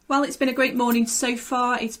Well, it's been a great morning so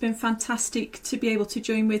far. It's been fantastic to be able to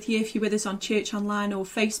join with you if you're with us on Church Online or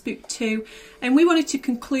Facebook too. And we wanted to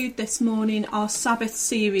conclude this morning our Sabbath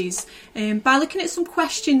series by looking at some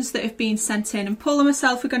questions that have been sent in. And Paul and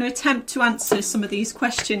myself are going to attempt to answer some of these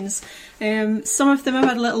questions. Some of them have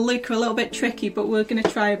had a little look, are a little bit tricky, but we're going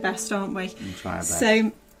to try our best, aren't we? We'll try our best.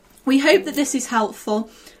 So we hope that this is helpful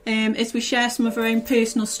as we share some of our own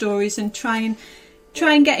personal stories and try and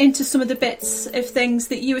get into some of the bits of things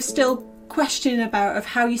that you are still questioning about, of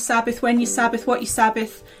how you Sabbath, when you Sabbath, what you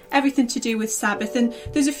Sabbath, everything to do with Sabbath. And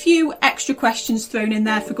there's a few extra questions thrown in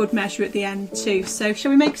there for good measure at the end too. So shall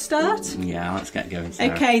we make a start? Yeah, let's get going,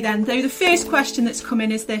 Sarah. Okay then, though the first question that's come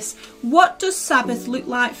in is this: what does Sabbath look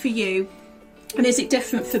like for you, and is it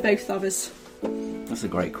different for both of us? That's a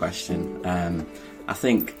great question. I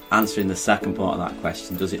think answering the second part of that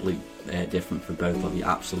question, does it look different for both of you?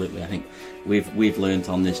 Absolutely. I think we've learnt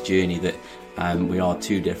on this journey that we are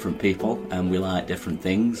two different people and we like different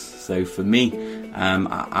things. So for me,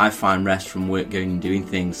 I find rest from work going and doing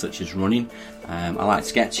things such as running. I like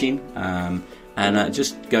sketching and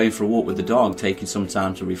just going for a walk with the dog, taking some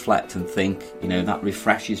time to reflect and think, that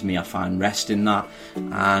refreshes me. I find rest in that.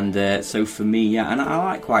 And so for me, yeah, and I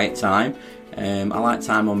like quiet time. I like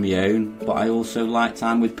time on my own, but I also like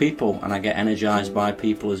time with people, and I get energised by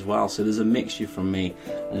people as well. So there's a mixture from me.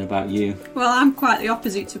 And about you? Well, I'm quite the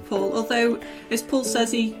opposite to Paul. Although, as Paul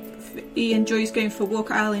says, he enjoys going for a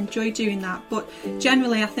walk, I'll enjoy doing that. But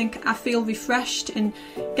generally, I think I feel refreshed and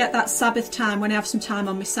get that Sabbath time when I have some time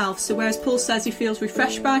on myself. So whereas Paul says he feels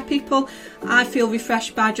refreshed by people, I feel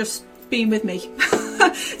refreshed by just being with me.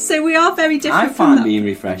 So we are very different. I find being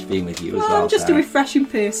refreshed being with you as well. I'm just a refreshing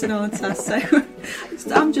person, aren't I? So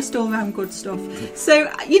I'm just all around good stuff.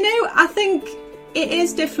 So, I think it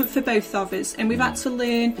is different for both of us, and we've had to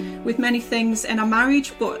learn with many things in our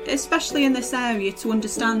marriage, but especially in this area, to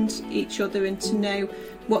understand each other and to know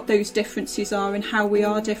what those differences are and how we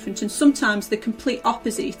are different. And sometimes the complete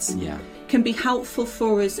opposite can be helpful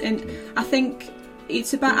for us. And I think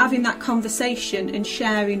it's about having that conversation and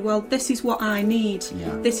sharing, well, this is what I need,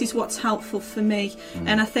 this is what's helpful for me.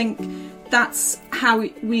 And I think that's how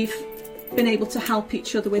we've been able to help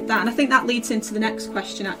each other with that. And I think that leads into the next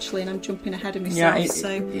question, actually, and I'm jumping ahead of myself.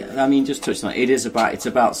 Just touching on it, it's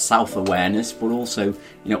about self-awareness, but also,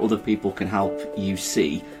 other people can help you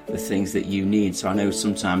see the things that you need. So I know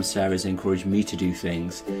sometimes Sarah's encouraged me to do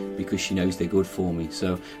things because she knows they're good for me.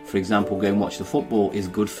 So, for example, go and watch the football is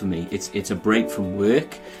good for me. It's a break from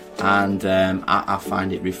work, and I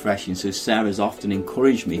find it refreshing. So Sarah's often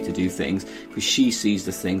encouraged me to do things because she sees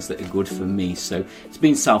the things that are good for me. So it's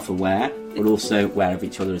being self-aware, but also aware of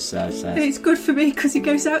each other, as Sarah says. It's good for me because he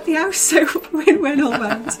goes out the house, so we're all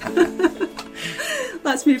round.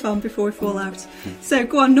 Let's move on before we fall out. So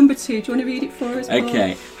go on, number 2. Do you want to read it for us, Paul?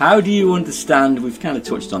 Okay. How do you understand, we've kind of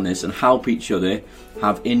touched on this, and help each other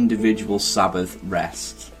have individual Sabbath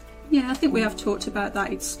rest? Yeah, I think we have talked about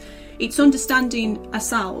that. It's understanding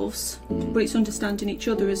ourselves, but it's understanding each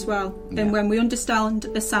other as well. And when we understand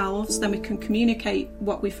ourselves, then we can communicate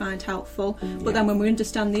what we find helpful. But then when we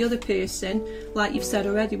understand the other person, like you've said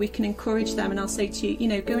already, we can encourage them. And I'll say to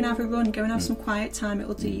you, go and have a run, go and have some quiet time, it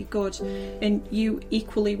will do you good. And you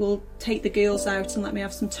equally will take the girls out and let me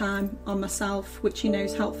have some time on myself, which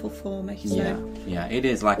is helpful for me. So. Yeah, it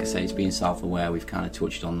is. Like I say, it's being self-aware. We've kind of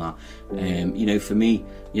touched on that. For me,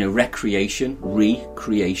 recreation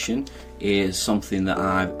is something that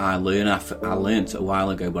I learned a while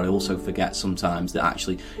ago, but I also forget sometimes that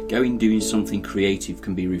actually doing something creative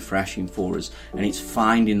can be refreshing for us, and it's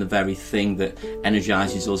finding the very thing that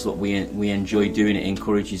energises us, what we enjoy doing. It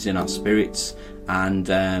encourages in our spirits, and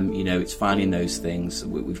it's finding those things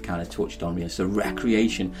we've kind of touched on here. So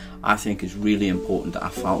recreation, I think, is really important. I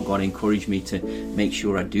felt God encouraged me to make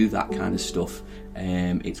sure I do that kind of stuff.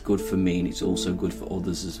 It's good for me, and it's also good for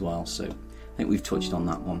others as well. So I think we've touched on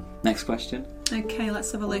that one. Next question. Okay,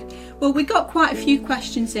 let's have a look. Well, we got quite a few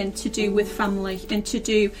questions in to do with family and to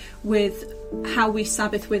do with how we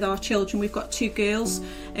Sabbath with our children. We've got 2 girls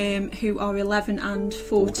who are 11 and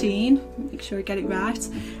 14. Make sure I get it right.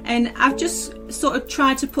 And I've just sort of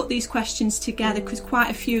tried to put these questions together because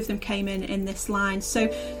quite a few of them came in this line.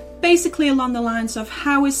 So basically along the lines of,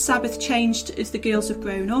 how has Sabbath changed as the girls have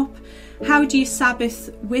grown up? How do you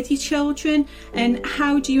Sabbath with your children, and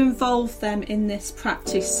how do you involve them in this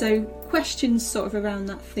practice? So questions sort of around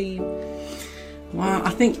that theme. Well,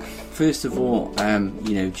 I think first of all,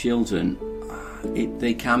 children,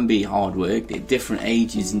 they can be hard work at different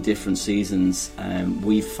ages and different seasons.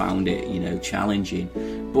 We've found it, challenging,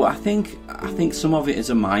 but I think some of it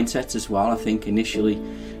is a mindset as well. I think initially,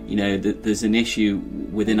 there's an issue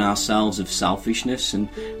within ourselves of selfishness, and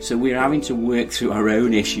so we're having to work through our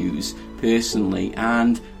own issues personally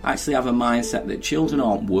and actually have a mindset that children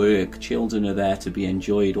aren't work. Children are there to be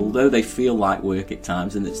enjoyed, although they feel like work at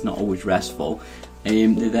times and it's not always restful.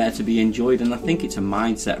 They're there to be enjoyed, and I think it's a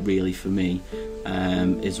mindset really for me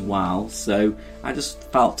as well. So I just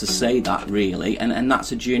felt to say that really, and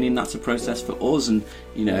that's a journey and that's a process for us, and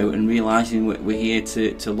and realising we're here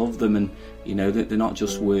to love them, and that they're not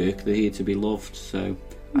just work, they're here to be loved. So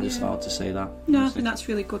I just thought to say that. No, I think that's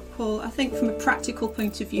really good, Paul. I think from a practical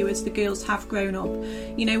point of view, as the girls have grown up,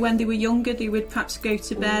 when they were younger, they would perhaps go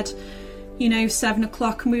to bed 7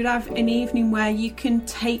 o'clock, and we would have an evening where you can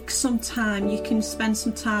take some time, you can spend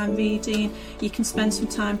some time reading, you can spend some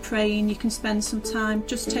time praying, you can spend some time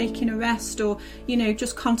just taking a rest, or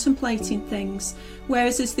just contemplating things.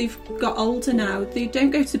 Whereas as they've got older now, they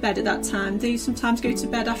don't go to bed at that time. They sometimes go to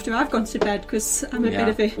bed after I've gone to bed, because I'm a bit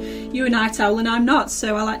of you're a night owl and I'm not,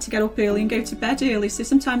 so I like to get up early and go to bed early. So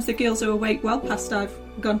sometimes the girls are awake well past I've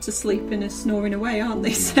gone to sleep and are snoring away, aren't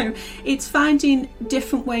they? So it's finding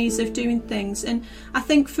different ways of doing things, and I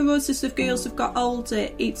think for us as the girls have got older,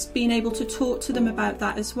 it's being able to talk to them about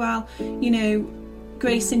that as well.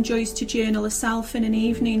 Grace enjoys to journal herself in an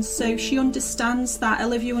evening, so she understands that.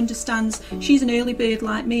 Olivia understands, she's an early bird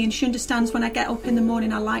like me, and she understands when I get up in the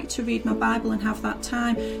morning I like to read my Bible and have that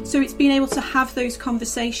time. So it's being able to have those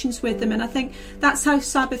conversations with them, and I think that's how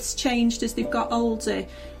Sabbath's changed as they've got older,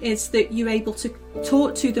 is that you're able to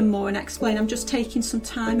talk to them more and explain, I'm just taking some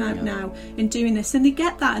time out now and doing this, and they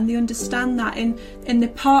get that and they understand that in the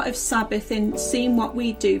part of Sabbath, in seeing what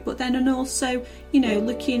we do, but then and also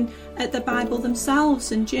looking at the Bible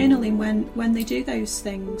themselves and journaling when they do those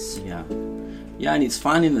things. And it's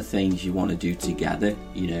finding the things you want to do together.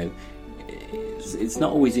 It's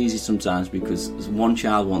not always easy sometimes, because one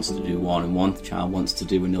child wants to do one and one child wants to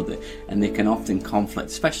do another, and they can often conflict,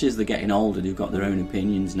 especially as they're getting older. They've got their own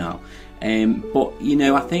opinions now. But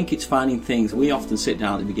I think it's finding things. We often sit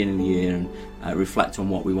down at the beginning of the year and reflect on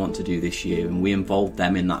what we want to do this year, and we involve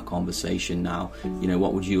them in that conversation now.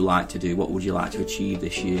 What would you like to do? What would you like to achieve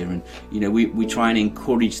this year? And we try and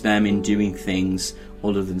encourage them in doing things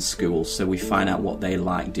other than school, so we find out what they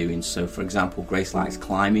like doing. So for example, Grace likes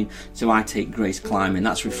climbing, so I take Grace climbing.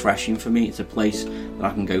 That's refreshing for me. It's a place that I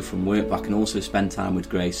can go from work, but I can also spend time with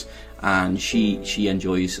Grace, and she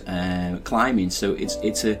enjoys climbing, so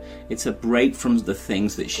it's a break from the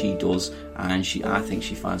things that she does, and I think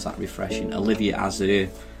she finds that refreshing. Olivia has her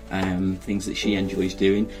things that she enjoys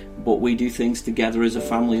doing, but we do things together as a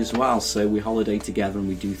family as well. So we holiday together and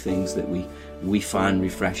we do things that we find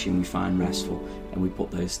refreshing, we find restful, and we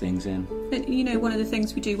put those things in. And one of the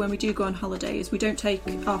things we do when we do go on holiday is we don't take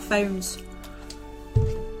our phones.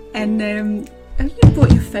 And you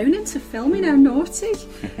brought your phone into filming, how naughty.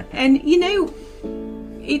 And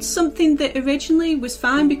it's something that originally was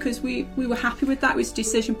fine, because we were happy with that. It was a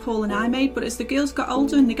decision Paul and I made, but as the girls got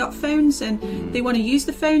older and they got phones and they want to use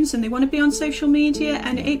the phones and they want to be on social media,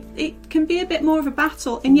 and it can be a bit more of a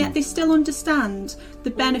battle, and yet they still understand the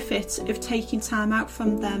benefit of taking time out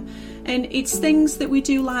from them. And it's things that we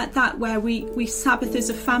do like that, where we Sabbath as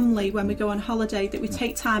a family when we go on holiday, that we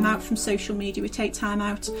take time out from social media, we take time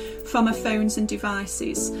out from our phones and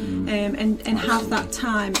devices, and have that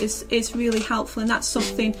time is really helpful. And that's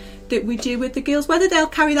something that we do with the girls. Whether they'll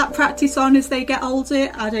carry that practice on as they get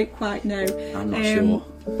older, I don't quite know. I'm not sure.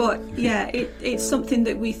 But it's something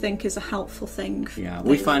that we think is a helpful thing. Yeah,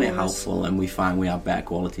 we find it helpful, and we find we have better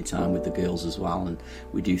quality time with the girls as well, and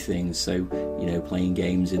we do things, so playing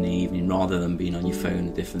games in the evening rather than being on your phone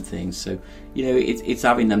and different things. So it's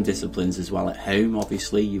having them disciplines as well at home.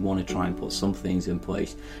 Obviously you want to try and put some things in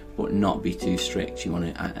place, but not be too strict. You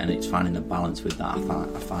want to, and it's finding a balance with that.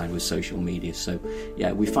 I find with social media. So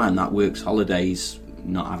we find that works. Holidays,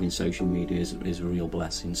 not having social media is a real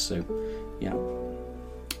blessing. So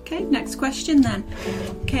Okay, next question then.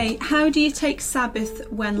 Okay, how do you take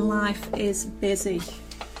Sabbath when life is busy?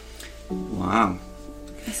 Wow.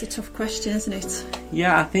 That's a tough question, isn't it?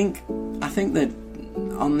 Yeah, I think that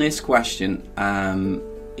on this question,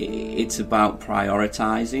 it's about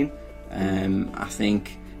prioritising. I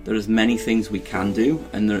think there's many things we can do,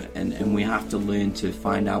 and we have to learn to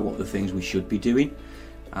find out what the things we should be doing.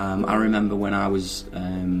 I remember when I was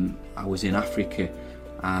in Africa,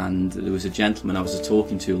 and there was a gentleman I was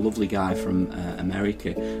talking to, a lovely guy from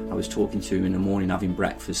America. I was talking to him in the morning having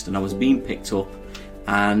breakfast, and I was being picked up,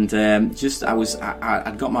 And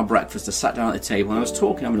I'd got my breakfast, I sat down at the table and I was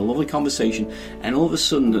talking, having a lovely conversation, and all of a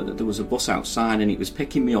sudden there was a bus outside and it was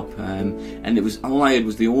picking me up, and all I heard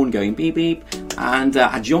was the horn going beep beep, and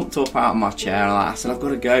I jumped up out of my chair and I said, I've got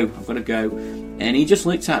to go, and he just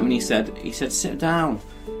looked at me and he said sit down,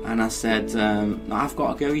 and I said, I've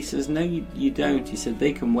got to go. He says, no, you don't. He said,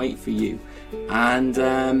 they can wait for you. And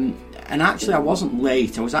actually I wasn't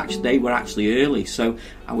late. They were actually early, so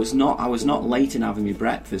I was not late in having my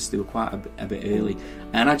breakfast. They were quite a bit early,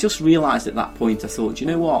 and I just realised at that point, I thought, you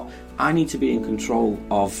know what, I need to be in control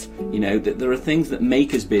of, that there are things that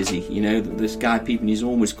make us busy. That this guy Peeping is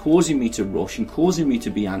always causing me to rush and causing me to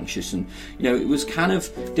be anxious, and it was kind of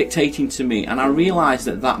dictating to me. And I realised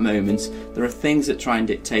at that moment there are things that try and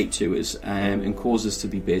dictate to us and cause us to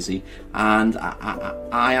be busy, and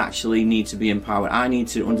I actually need to be empowered. I need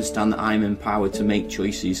to understand that I'm empowered to make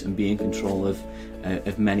choices and be in control of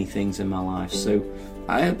many things in my life. So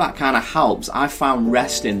I hope that kind of helps. I found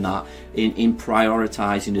rest in that, in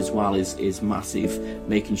prioritising as well is massive.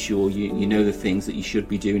 Making sure you know the things that you should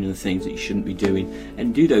be doing and the things that you shouldn't be doing,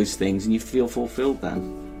 and do those things, and you feel fulfilled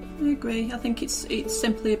then. I agree. I think it's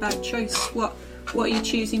simply about choice. What are you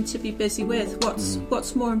choosing to be busy with?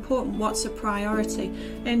 What's more important? What's a priority?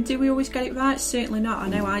 And do we always get it right? Certainly not. I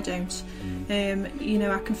know I don't.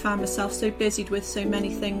 I can find myself so busied with so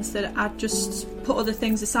many things that I just put other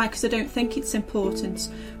things aside because I don't think it's important.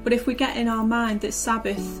 But if we get in our mind that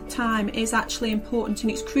Sabbath time is actually important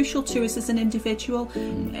and it's crucial to us as an individual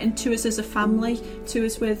and to us as a family, to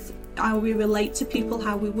us with how we relate to people,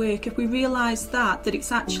 how we work, if we realise that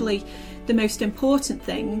it's actually the most important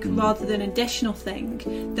thing rather than an additional thing,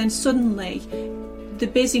 then suddenly the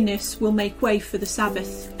busyness will make way for the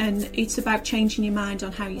Sabbath, and it's about changing your mind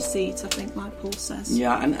on how you see it, I think, like Paul says.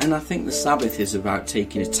 Yeah, and I think the Sabbath is about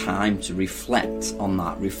taking a time to reflect on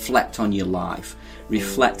that, reflect on your life,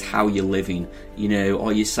 reflect how you're living,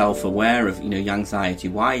 are you self-aware of, your anxiety,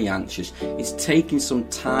 why are you anxious? It's taking some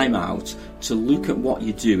time out to look at what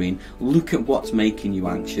you're doing, look at what's making you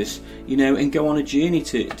anxious, and go on a journey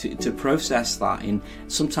to process that. And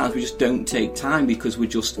sometimes we just don't take time because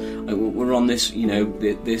we're on this,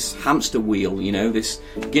 this hamster wheel, this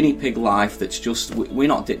guinea pig life that's just, we're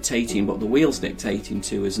not dictating, but the wheel's dictating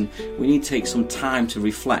to us, and we need to take some time to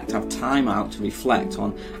reflect, have time out to reflect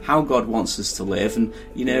on how God wants us to live, and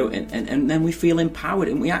then we feel empowered,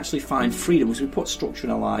 and we actually find freedom. As we put structure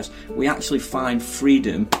in our lives, we actually find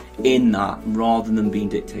freedom in that rather than being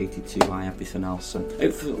dictated to by everything else. So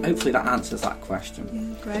hopefully that answers that question.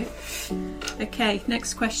 Yeah, great. Okay,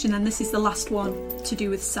 next question, and this is the last one to do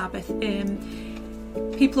with Sabbath.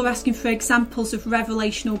 People are asking for examples of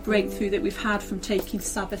revelational breakthrough that we've had from taking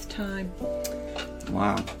Sabbath time.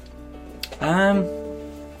 Wow.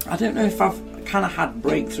 I don't know if I've kind of had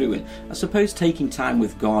breakthrough. And I suppose taking time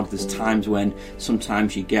with God, there's times when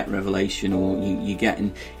sometimes you get revelation or you get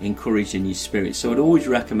encouraged in your spirit. So I'd always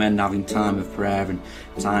recommend having time of prayer and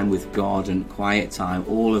time with God and quiet time,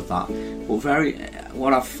 all of that. But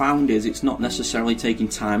what I've found is it's not necessarily taking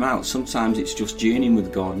time out. Sometimes it's just journeying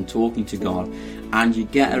with God and talking to God, and you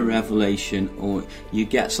get a revelation or you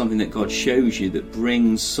get something that God shows you that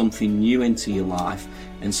brings something new into your life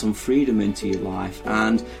and some freedom into your life.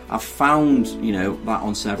 And I've found, that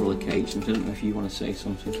on several occasions. I don't know if you want to say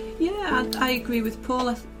something. Yeah, I agree with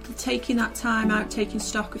Paul. Taking that time out, taking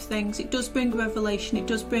stock of things, it does bring revelation, it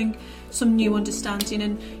does bring some new understanding,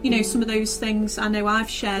 and some of those things I know I've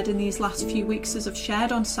shared in these last few weeks as I've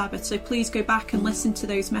shared on Sabbath, so please go back and listen to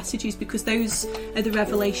those messages, because those are the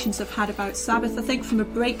revelations I've had about Sabbath. I think from a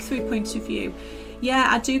breakthrough point of view, yeah,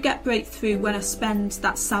 I do get breakthrough when I spend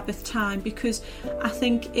that Sabbath time, because I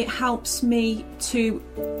think it helps me to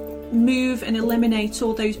move and eliminate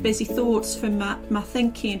all those busy thoughts from my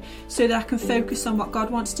thinking, so that I can focus on what God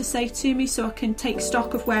wants to say to me, so I can take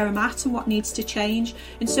stock of where I'm at and what needs to change.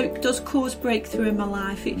 And so it does cause breakthrough in my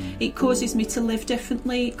life. It causes me to live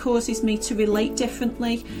differently, it causes me to relate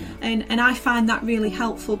differently, and I find that really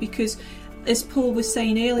helpful, because as Paul was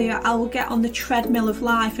saying earlier, I will get on the treadmill of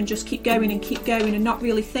life and just keep going and not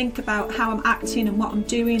really think about how I'm acting and what I'm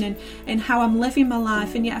doing and how I'm living my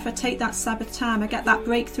life. And yet if I take that Sabbath time, I get that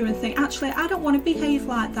breakthrough and think, actually, I don't want to behave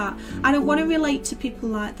like that. I don't want to relate to people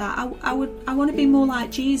like that. I want to be more like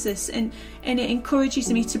Jesus. And it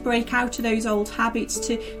encourages me to break out of those old habits,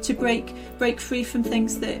 to break free from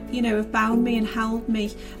things that have bound me and held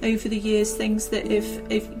me over the years, things that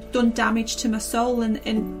have done damage to my soul.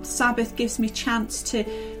 And Sabbath gives me chance to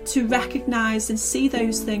to recognise and see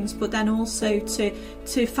those things, but then also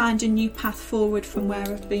to find a new path forward from where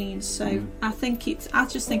I've been. So I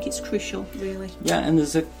just think it's crucial, really. Yeah, and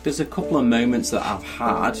there's a couple of moments that I've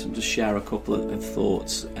had. I'll just share a couple of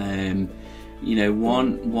thoughts.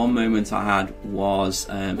 One moment I had was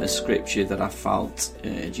a scripture that I felt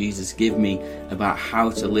Jesus give me about how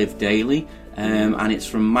to live daily. And it's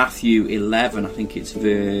from Matthew 11, I think it's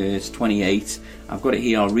verse 28. I've got it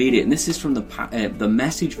here, I'll read it. And this is from the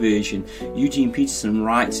Message version. Eugene Peterson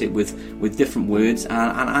writes it with different words.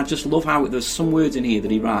 And I just love how there's some words in here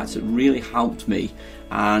that he writes that really helped me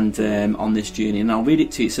and on this journey. And I'll read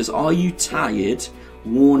it to you. It says, "Are you tired,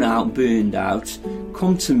 worn out, burned out?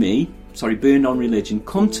 Come to me." Burned on religion.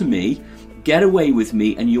 "Come to me, get away with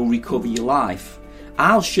me, and you'll recover your life.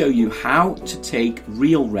 I'll show you how to take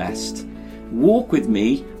real rest. Walk with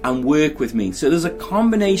me and work with me." So there's a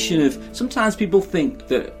combination of, sometimes people think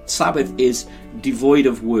that Sabbath is devoid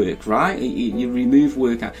of work, right? You remove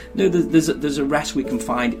work out. No, there's a rest we can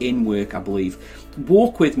find in work, I believe.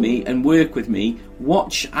 Walk with me and work with me.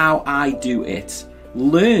 Watch how I do it.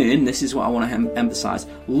 Learn, this is what I want to emphasize,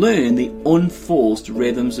 learn the unforced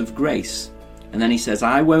rhythms of grace. And then he says,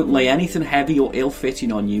 "I won't lay anything heavy or ill-fitting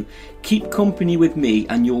on you. Keep company with me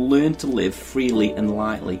and you'll learn to live freely and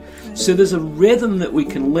lightly." So there's a rhythm that we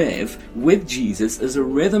can live with Jesus. There's a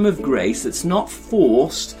rhythm of grace that's not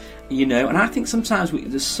forced, and I think sometimes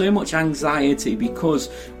there's so much anxiety because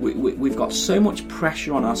we've got so much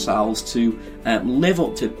pressure on ourselves to live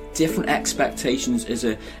up to different expectations as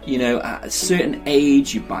at a certain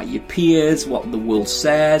age, by your peers, what the world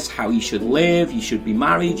says, how you should live, you should be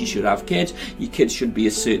married, you should have kids, your kids should be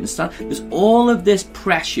a certain standard. There's all of this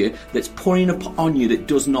pressure that's pouring upon you that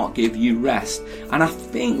does not give you rest. And I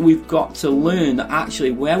think we've got to learn that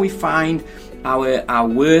actually where we find our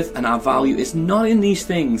worth and our value is not in these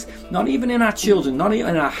things, not even in our children, not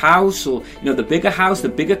even in our house, or the bigger house, the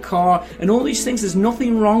bigger car, and all these things. There's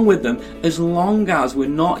nothing wrong with them as long as we're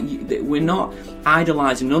not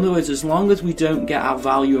idolizing. In other words, as long as we don't get our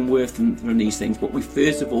value and worth from these things, but we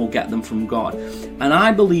first of all get them from God. And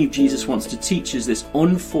I believe Jesus wants to teach us this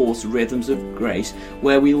unforced rhythms of grace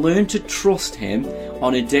where we learn to trust him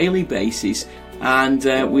on a daily basis. And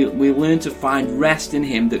we learn to find rest in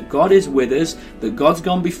him, that God is with us, that God's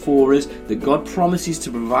gone before us, that God promises to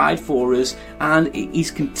provide for us, and he's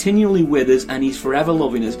continually with us, and he's forever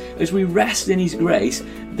loving us. As we rest in his grace,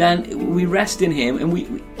 then we rest in him,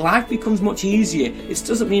 and life becomes much easier. It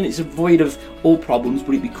doesn't mean it's void of all problems,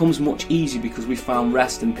 but it becomes much easier because we found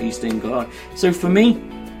rest and peace in God. So for me,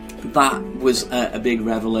 that was a big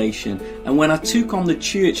revelation. And when I took on the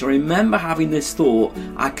church, I remember having this thought,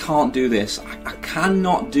 I can't do this, I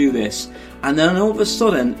cannot do this. And then all of a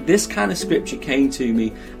sudden this kind of scripture came to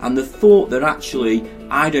me, and the thought that actually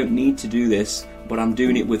I don't need to do this, but I'm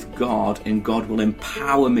doing it with God, and God will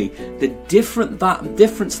empower me. The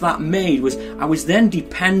difference that made was I was then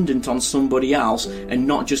dependent on somebody else and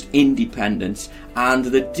not just independent. And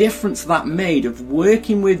the difference that made of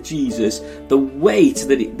working with Jesus, the weight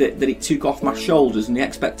that it took off my shoulders, and the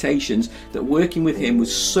expectations, that working with him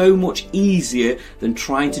was so much easier than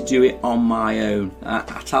trying to do it on my own. I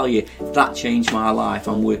tell you, that changed my life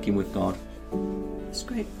on working with God. That's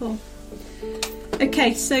great, Paul.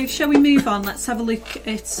 Okay, so shall we move on? Let's have a look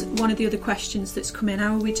at one of the other questions that's come in.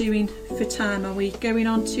 How are we doing for time? Are we going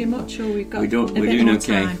on too much, or we've got we're doing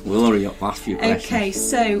okay. Time? We'll hurry up, last few questions. Okay,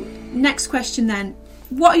 so next question then.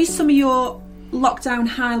 What are some of your lockdown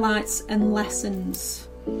highlights and lessons?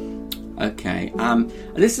 Okay,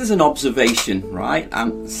 this is an observation, right?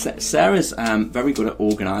 Sarah's very good at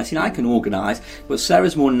organising. I can organise, but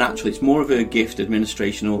Sarah's more natural. It's more of her gift,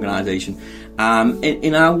 administration, organisation.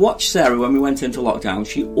 And I watched Sarah when we went into lockdown.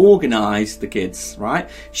 She organised the kids, right?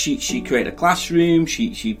 She created a classroom.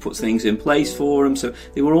 She puts things in place for them, so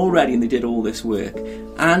they were all ready and they did all this work.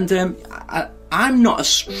 And I'm not a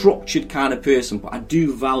structured kind of person, but I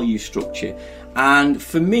do value structure. And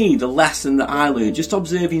for me, the lesson that I learned just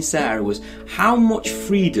observing Sarah was how much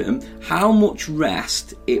freedom, how much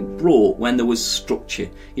rest it brought when there was structure.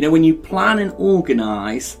 When you plan and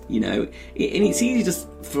organise, and it's easy just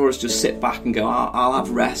for us to sit back and go, I'll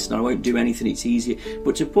have rest and I won't do anything, it's easier.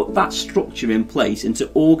 But to put that structure in place and to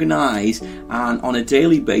organise, and on a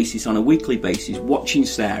daily basis, on a weekly basis, watching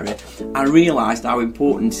Sarah, I realised how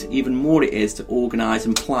important even more it is to organise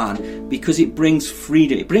and plan, because it brings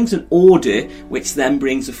freedom. It brings an order, which then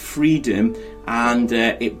brings a freedom, and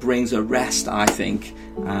it brings a rest, I think.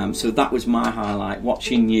 So that was my highlight,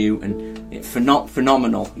 watching you, and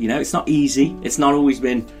phenomenal. It's not easy, it's not always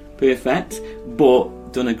been perfect, but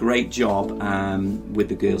done a great job with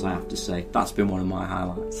the girls, I have to say. That's been one of my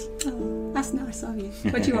highlights. Oh, That's nice of you.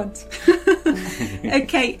 What do you want?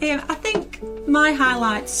 Okay, I think my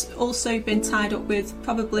highlight's also been tied up with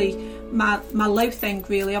probably my low thing,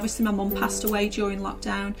 really. Obviously, my mum passed away during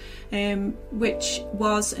lockdown, which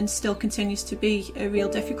was and still continues to be a real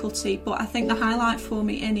difficulty. But I think the highlight for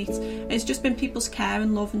me in it has just been people's care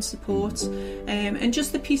and love and support, and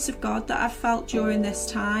just the peace of God that I've felt during this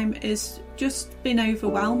time is just been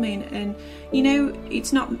overwhelming. And you know,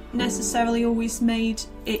 it's not necessarily always made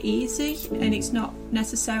it easy, and it's not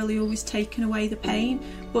necessarily always taken away the pain,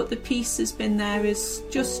 but the peace has been there as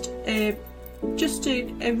just a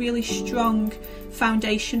really strong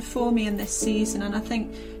foundation for me in this season. And I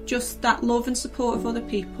think just that love and support of other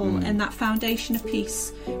people and that foundation of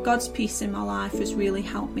peace, God's peace in my life, has really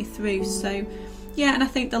helped me through. So yeah, and I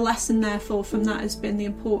think the lesson therefore from that has been the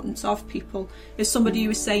importance of people. As somebody who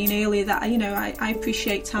was saying earlier, that I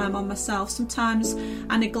appreciate time on myself. Sometimes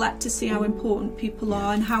I neglect to see how important people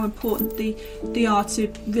are and how important they are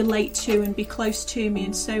to relate to and be close to me.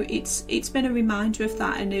 And so it's been a reminder of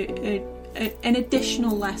that, and an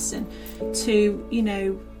additional lesson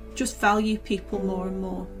to just value people more and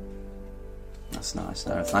more. That's nice,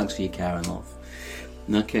 Sarah. Thanks for your care and love.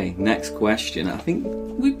 Okay, next question. I think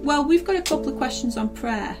we've got a couple of questions on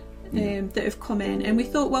prayer that have come in, and we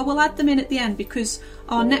thought, well, we'll add them in at the end because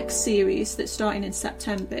our next series that's starting in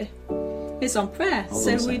September is on prayer.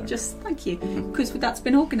 So we just thank you, because that's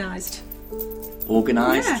been organised.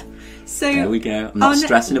 Yeah. So there we go. I'm not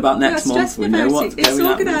stressing about next month. We know what's going on. It's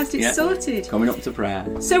organised. It's sorted. Coming up to prayer.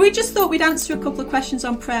 So we just thought we'd answer a couple of questions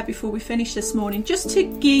on prayer before we finish this morning, just to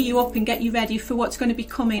gear you up and get you ready for what's going to be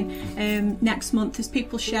coming next month as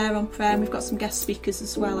people share on prayer. And we've got some guest speakers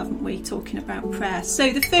as well, haven't we, talking about prayer.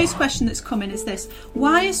 So the first question that's coming is this: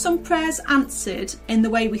 why are some prayers answered in the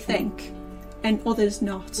way we think and others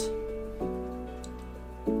not?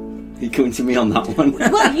 Are you coming to me on that one?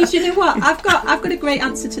 Well, you know what? I've got a great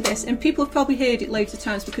answer to this, and people have probably heard it loads of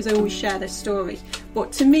times because I always share this story.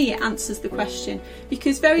 But to me, it answers the question,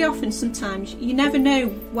 because very often, sometimes you never know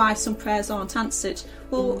why some prayers aren't answered.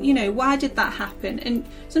 Well, why did that happen? And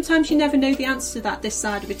sometimes you never know the answer to that this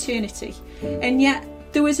side of eternity. And yet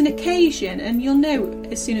there was an occasion, and you'll know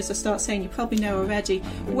as soon as I start saying, you probably know already,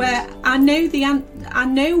 where I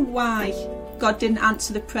know why God didn't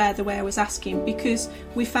answer the prayer the way I was asking, because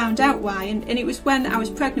we found out why. And it was when I was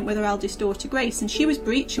pregnant with our eldest daughter Grace, and she was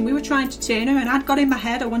breech, and we were trying to turn her, and I'd got in my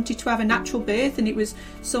head I wanted to have a natural birth, and it was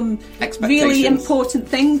some really important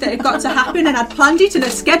thing that had got to happen, and I'd planned it and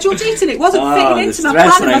I'd scheduled it, and it wasn't fitting into my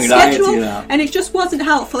plan and my schedule, and it just wasn't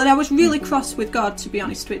helpful. And I was really cross with God, to be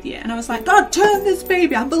honest with you, and I was like, God, turn this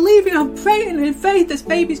baby, I'm believing, I'm praying in faith, this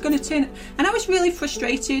baby's going to turn. And I was really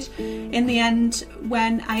frustrated in the end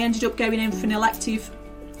when I ended up going in for an elective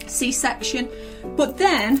C-section. But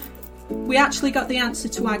then we actually got the answer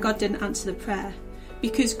to why God didn't answer the prayer,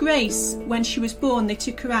 because Grace, when she was born, they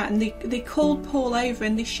took her out and they called Paul over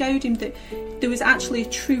and they showed him that there was actually a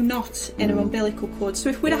true knot in her umbilical cord. So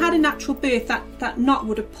if we'd have had a natural birth, that knot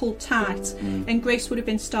would have pulled tight and Grace would have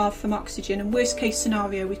been starved from oxygen, and worst case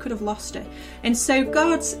scenario, we could have lost her. And so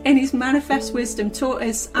God, in his manifest wisdom, taught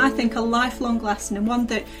us, I think, a lifelong lesson, and one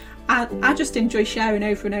that I just enjoy sharing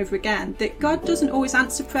over and over again, that God doesn't always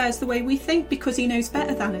answer prayers the way we think, because he knows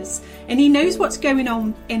better than us, and he knows what's going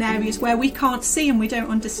on in areas where we can't see and we don't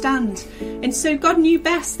understand. And so God knew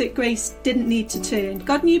best that Grace didn't need to turn.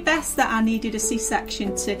 God knew best that I needed a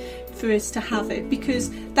C-section for us to have it, because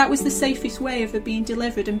that was the safest way of her being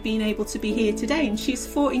delivered and being able to be here today. And she's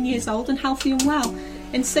 14 years old and healthy and well.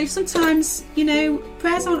 And so sometimes,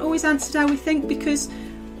 prayers aren't always answered how we think, because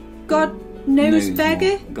God knows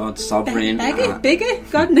bigger. God's sovereign. Bigger.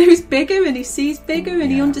 God knows bigger, and he sees bigger,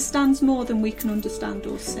 and he understands more than we can understand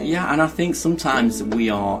or see. Yeah, and I think sometimes we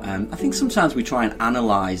are. Sometimes we try and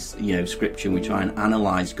analyse, Scripture. And we try and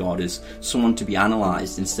analyse God as someone to be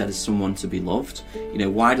analysed instead of someone to be loved.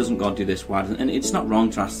 Why doesn't God do this? Why doesn't? And it's not wrong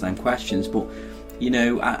to ask them questions, but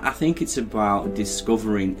I think it's about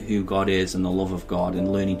discovering who God is and the love of God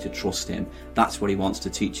and learning to trust him. That's what he wants to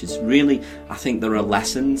teach us. Really, I think there are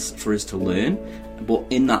lessons for us to learn, but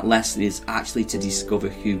in that lesson is actually to discover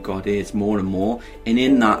who God is more and more. And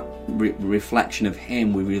in that reflection of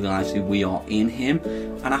him, we realise who we are in him.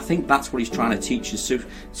 And I think that's what he's trying to teach us.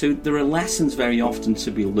 So there are lessons very often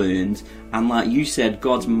to be learned. And like you said,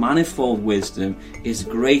 God's manifold wisdom is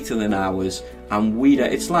greater than ours. And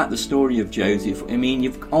it's like the story of Joseph. I mean,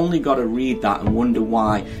 you've only got to read that and wonder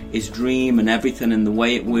why his dream and everything and the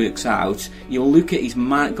way it works out. You'll look at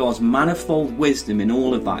God's manifold wisdom in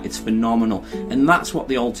all of that. It's phenomenal. And that's what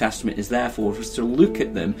the Old Testament is there for us to look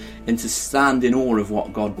at them and to stand in awe of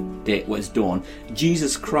what God was done.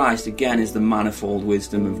 Jesus Christ, again, is the manifold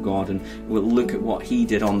wisdom of God, and we'll look at what he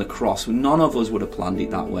did on the cross. None of us would have planned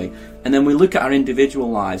it that way. And then we look at our individual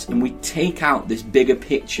lives and we take out this bigger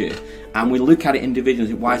picture and we look at it individually and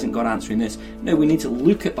think, why isn't God answering this? No, we need to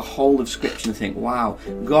look at the whole of Scripture and think, wow,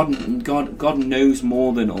 God knows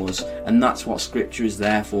more than us, and that's what Scripture is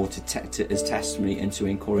there for, as testimony and to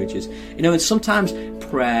encourage us. You know, and sometimes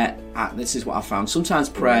prayer, this is what I found, sometimes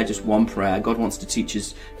prayer, just one prayer, God wants to teach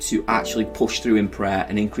us to actually push through in prayer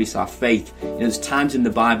and increase our faith. You know, there's times in the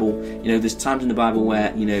Bible,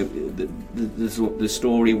 where, you know, there's the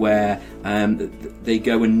story where they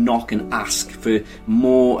go and knock and ask for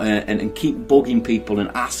more and keep bugging people and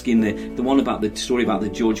asking, the one about the story about the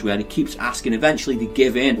judge where he keeps asking, eventually they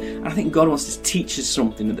give in. And I think God wants to teach us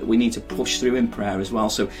something that we need to push through in prayer as well.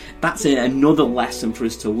 So that's another lesson for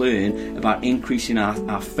us to learn about increasing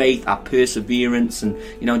our faith, our perseverance, and,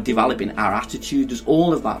 you know, developing our attitude. There's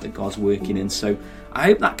all of that God's working in. So I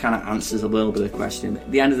hope that kind of answers a little bit of the question. At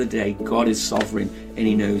the end of the day, God is sovereign and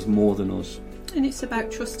he knows more than us. And it's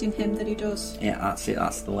about trusting him that he does. Yeah, that's it.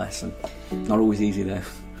 That's the lesson. Not always easy though.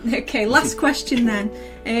 Okay, last question then.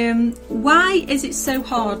 Why is it so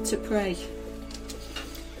hard to pray?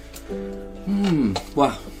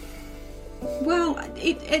 Well, at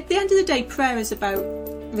the end of the day, prayer is about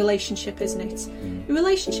relationship, isn't it?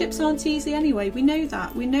 Relationships aren't easy anyway. We know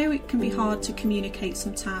that. We know it can be hard to communicate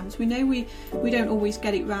sometimes. We know we don't always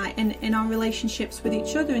get it right in our relationships with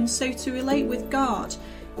each other, and so to relate with God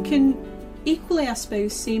can equally, I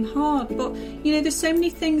suppose, seem hard. But, you know, there's so many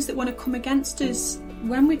things that want to come against us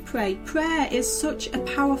when we pray. Prayer is such a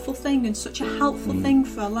powerful thing and such a helpful thing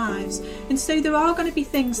for our lives, and so there are going to be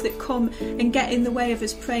things that come and get in the way of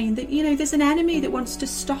us praying. That, you know, there's an enemy that wants to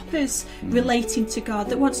stop us relating to God,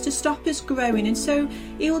 that wants to stop us growing, and so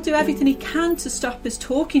he'll do everything he can to stop us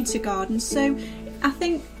talking to God. And so I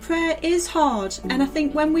think prayer is hard, and I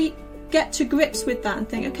think when we get to grips with that and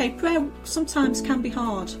think, okay, prayer sometimes can be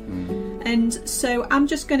hard, and so I'm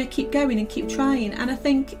just going to keep going and keep trying, and I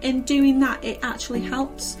think in doing that it actually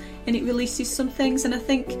helps and it releases some things. And I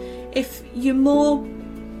think if you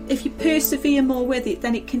persevere more with it,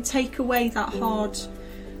 then it can take away that hard,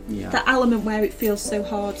 that element where it feels so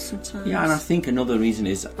hard sometimes. Yeah, and I think another reason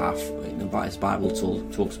is the Bible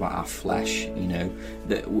talks about our flesh. You know,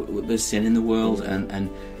 that there's sin in the world,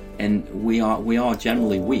 and we are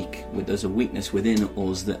generally weak. There's a weakness within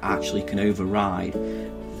us that actually can override.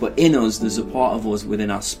 But in us, there's a part of us within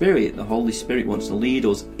our spirit. The Holy Spirit wants to lead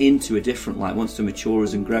us into a different light, wants to mature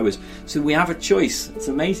us and grow us. So we have a choice. It's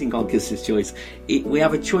amazing God gives us choice. We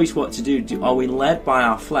have a choice what to do. Are we led by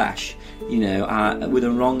our flesh, you know, with a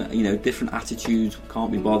wrong, you know, different attitudes,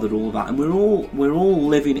 can't be bothered, all of that, and we're all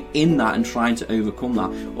living in that and trying to overcome that,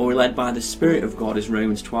 or we're led by the Spirit of God, as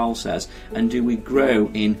Romans 12 says, and do we grow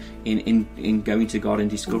in going to God and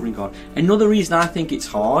discovering God? Another reason I think it's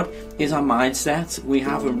hard is our mindset. We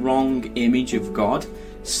have a wrong image of God.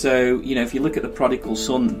 So, you know, if you look at the prodigal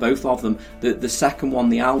son, both of them, the second one,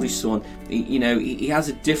 the eldest son, he has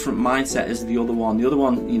a different mindset as the other one. The other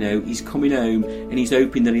one, you know, he's coming home and he's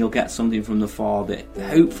hoping that he'll get something from the father,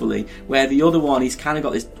 hopefully, where the other one, he's kind of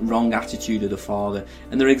got this wrong attitude of the father.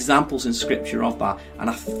 And there are examples in Scripture of that, and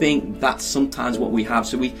I think that's sometimes what we have.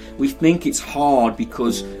 So we think it's hard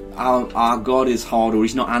because our God is hard, or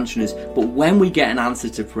he's not answering us. But when we get an answer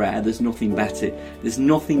to prayer, there's nothing better. There's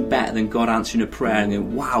nothing better than God answering a prayer and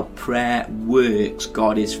going, wow, prayer works,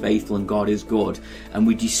 God is faithful and God is good. And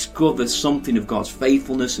we discover something of God's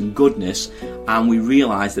faithfulness and goodness, and we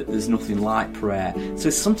realise that there's nothing like prayer.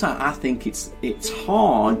 So sometimes I think it's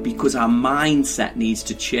hard because our mindset needs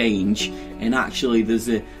to change, and actually there's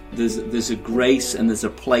a grace and there's a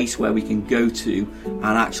place where we can go to and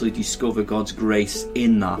actually discover God's grace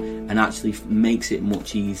in that, and actually makes it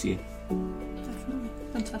much easier. Definitely.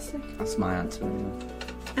 Fantastic. That's my answer.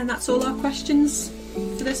 And that's all our questions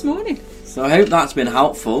for this morning. So I hope that's been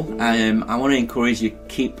helpful. I want to encourage you,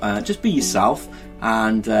 keep just be yourself,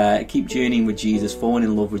 and keep journeying with Jesus, falling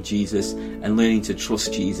in love with Jesus, and learning to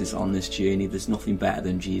trust Jesus on this journey. There's nothing better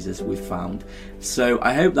than Jesus, we've found. So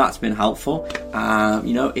I hope that's been helpful.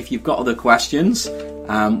 You know, if you've got other questions,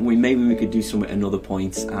 maybe we could do some at another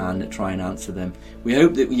point and try and answer them. We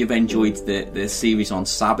hope that you've enjoyed the series on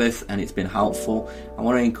Sabbath and it's been helpful. I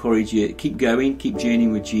want to encourage you, keep going, keep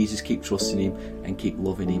journeying with Jesus, keep trusting him and keep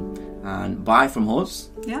loving him. And bye from us.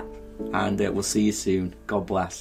 Yeah. And we'll see you soon. God bless.